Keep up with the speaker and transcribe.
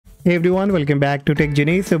Hey everyone, welcome back to Tech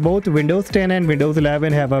Genie. So both Windows 10 and Windows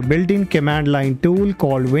 11 have a built-in command line tool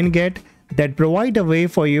called Winget that provide a way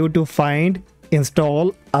for you to find,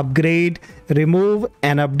 install, upgrade, remove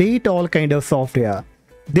and update all kind of software.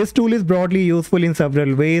 This tool is broadly useful in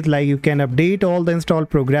several ways, like you can update all the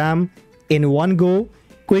installed program in one go,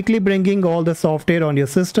 quickly bringing all the software on your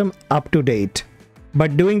system up to date.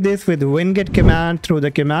 But doing this with Winget command through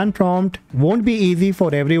the command prompt won't be easy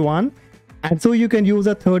for everyone. And so you can use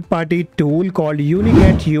a third-party tool called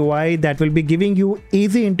UniGetUI that will be giving you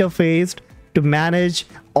easy interface to manage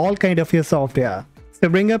all kind of your software. So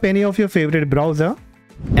bring up any of your favorite browser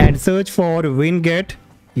and search for Winget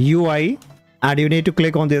UI, and you need to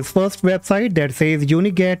click on this first website that says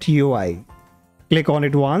UniGetUI. Click on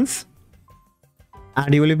it once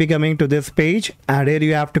and you will be coming to this page, and here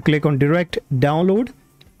you have to click on direct download.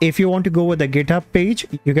 If you want to go with the GitHub page,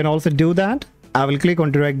 you can also do that. I will click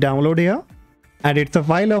on direct download here, and it's a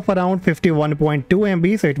file of around 51.2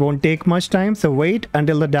 MB, so it won't take much time. So wait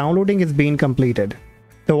until the downloading is being completed.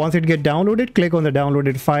 So once it gets downloaded, click on the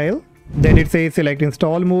downloaded file. Then it says select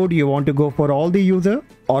install mode. You want to go for all the user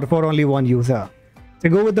or for only one user. So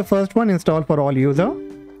go with the first one, install for all user.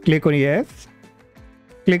 Click on yes.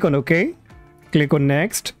 Click on OK. Click on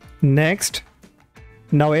next. Next.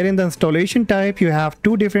 Now here in the installation type, you have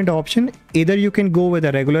two different options. Either you can go with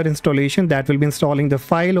a regular installation that will be installing the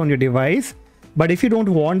file on your device. But if you don't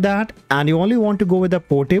want that and you only want to go with a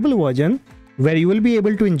portable version where you will be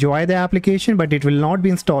able to enjoy the application but it will not be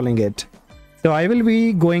installing it. So I will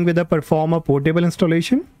be going with a perform a portable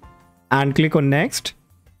installation and click on next.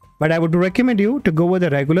 But I would recommend you to go with a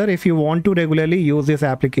regular if you want to regularly use this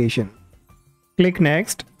application. Click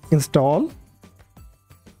next, install,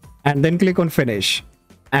 and then click on finish.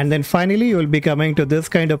 And then finally you will be coming to this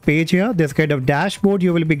kind of page here, this kind of dashboard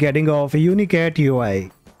you will be getting of UniGetUI.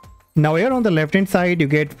 Now here on the left hand side you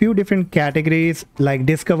get few different categories like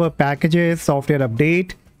discover packages, software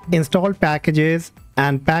update, install packages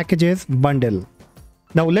and packages bundle.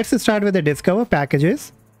 Now let's start with the discover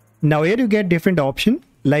packages. Now here you get different options,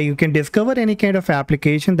 like you can discover any kind of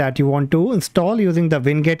application that you want to install using the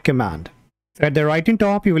Winget command. So at the right hand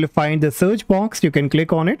top you will find the search box. You can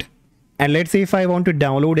click on it. And let's say if I want to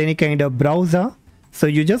download any kind of browser, so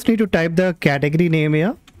you just need to type the category name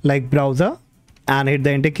here like browser and hit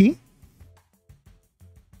the enter key.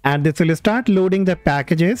 And this will start loading the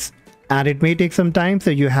packages, and it may take some time,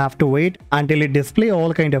 so you have to wait until it display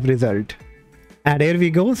all kind of result. And here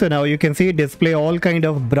we go. So now you can see display all kind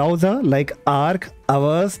of browser like Arc,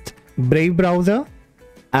 Avast, Brave browser.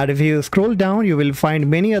 And if you scroll down, you will find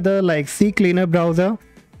many other like CCleaner browser,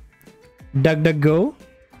 DuckDuckGo,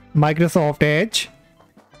 Microsoft Edge,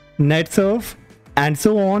 NetSurf, and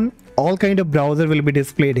so on. All kind of browser will be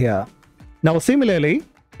displayed here. Now similarly,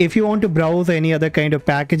 if you want to browse any other kind of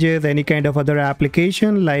packages, any kind of other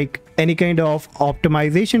application like any kind of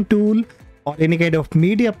optimization tool or any kind of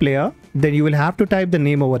media player, then you will have to type the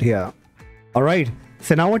name over here. Alright,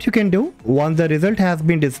 so now what you can do, once the result has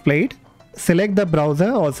been displayed, select the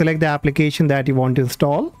browser or select the application that you want to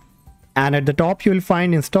install, and at the top you will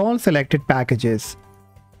find install selected packages.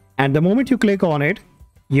 And the moment you click on it,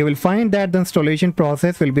 you will find that the installation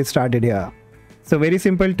process will be started here. So very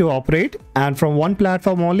simple to operate, and from one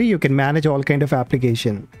platform only you can manage all kind of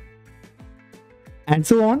application. And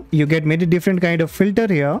so on, you get many different kind of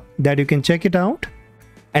filter here that you can check it out.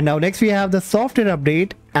 And now next we have the software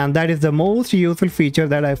update, and that is the most useful feature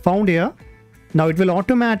that I found here. Now it will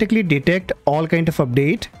automatically detect all kind of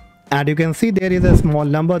update, and you can see there is a small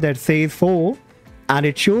number that says 4. And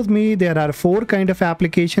it shows me there are 4 kind of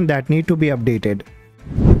applications that need to be updated.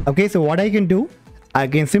 Okay, so what I can do, I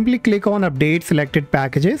can simply click on update selected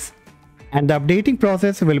packages, and the updating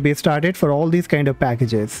process will be started for all these kind of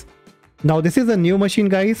packages. Now this is a new machine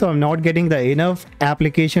guys, so I'm not getting the enough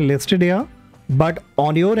application listed here. But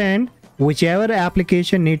on your end, whichever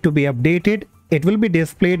application need to be updated, it will be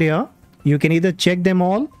displayed here. You can either check them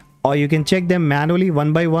all or you can check them manually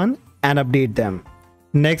one by one and update them.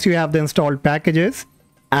 Next you have the installed packages,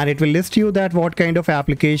 and it will list you that what kind of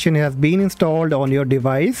application has been installed on your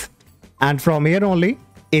device. And from here only,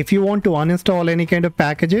 if you want to uninstall any kind of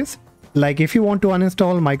packages, like if you want to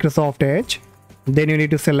uninstall Microsoft Edge, then you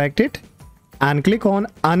need to select it and click on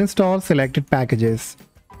uninstall selected packages.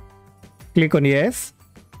 Click on yes,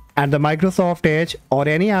 and the Microsoft Edge or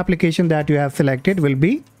any application that you have selected will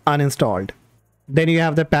be uninstalled. Then you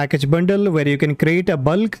have the package bundle where you can create a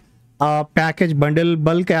bulk package bundle,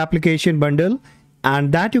 bulk application bundle,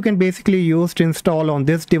 and that you can basically use to install on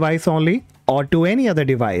this device only or to any other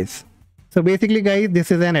device. So basically guys, this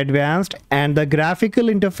is an advanced and the graphical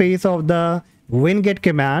interface of the Winget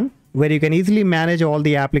command where you can easily manage all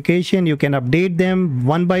the application. You can update them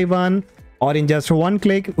one by one or in just one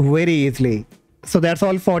click very easily. So that's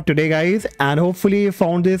all for today, guys, and hopefully you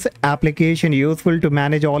found this application useful to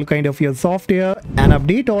manage all kind of your software and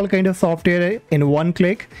update all kind of software in one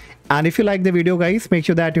click. And if you like the video, guys, make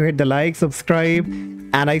sure that you hit the like, subscribe,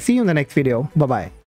 and I see you in the next video. Bye bye.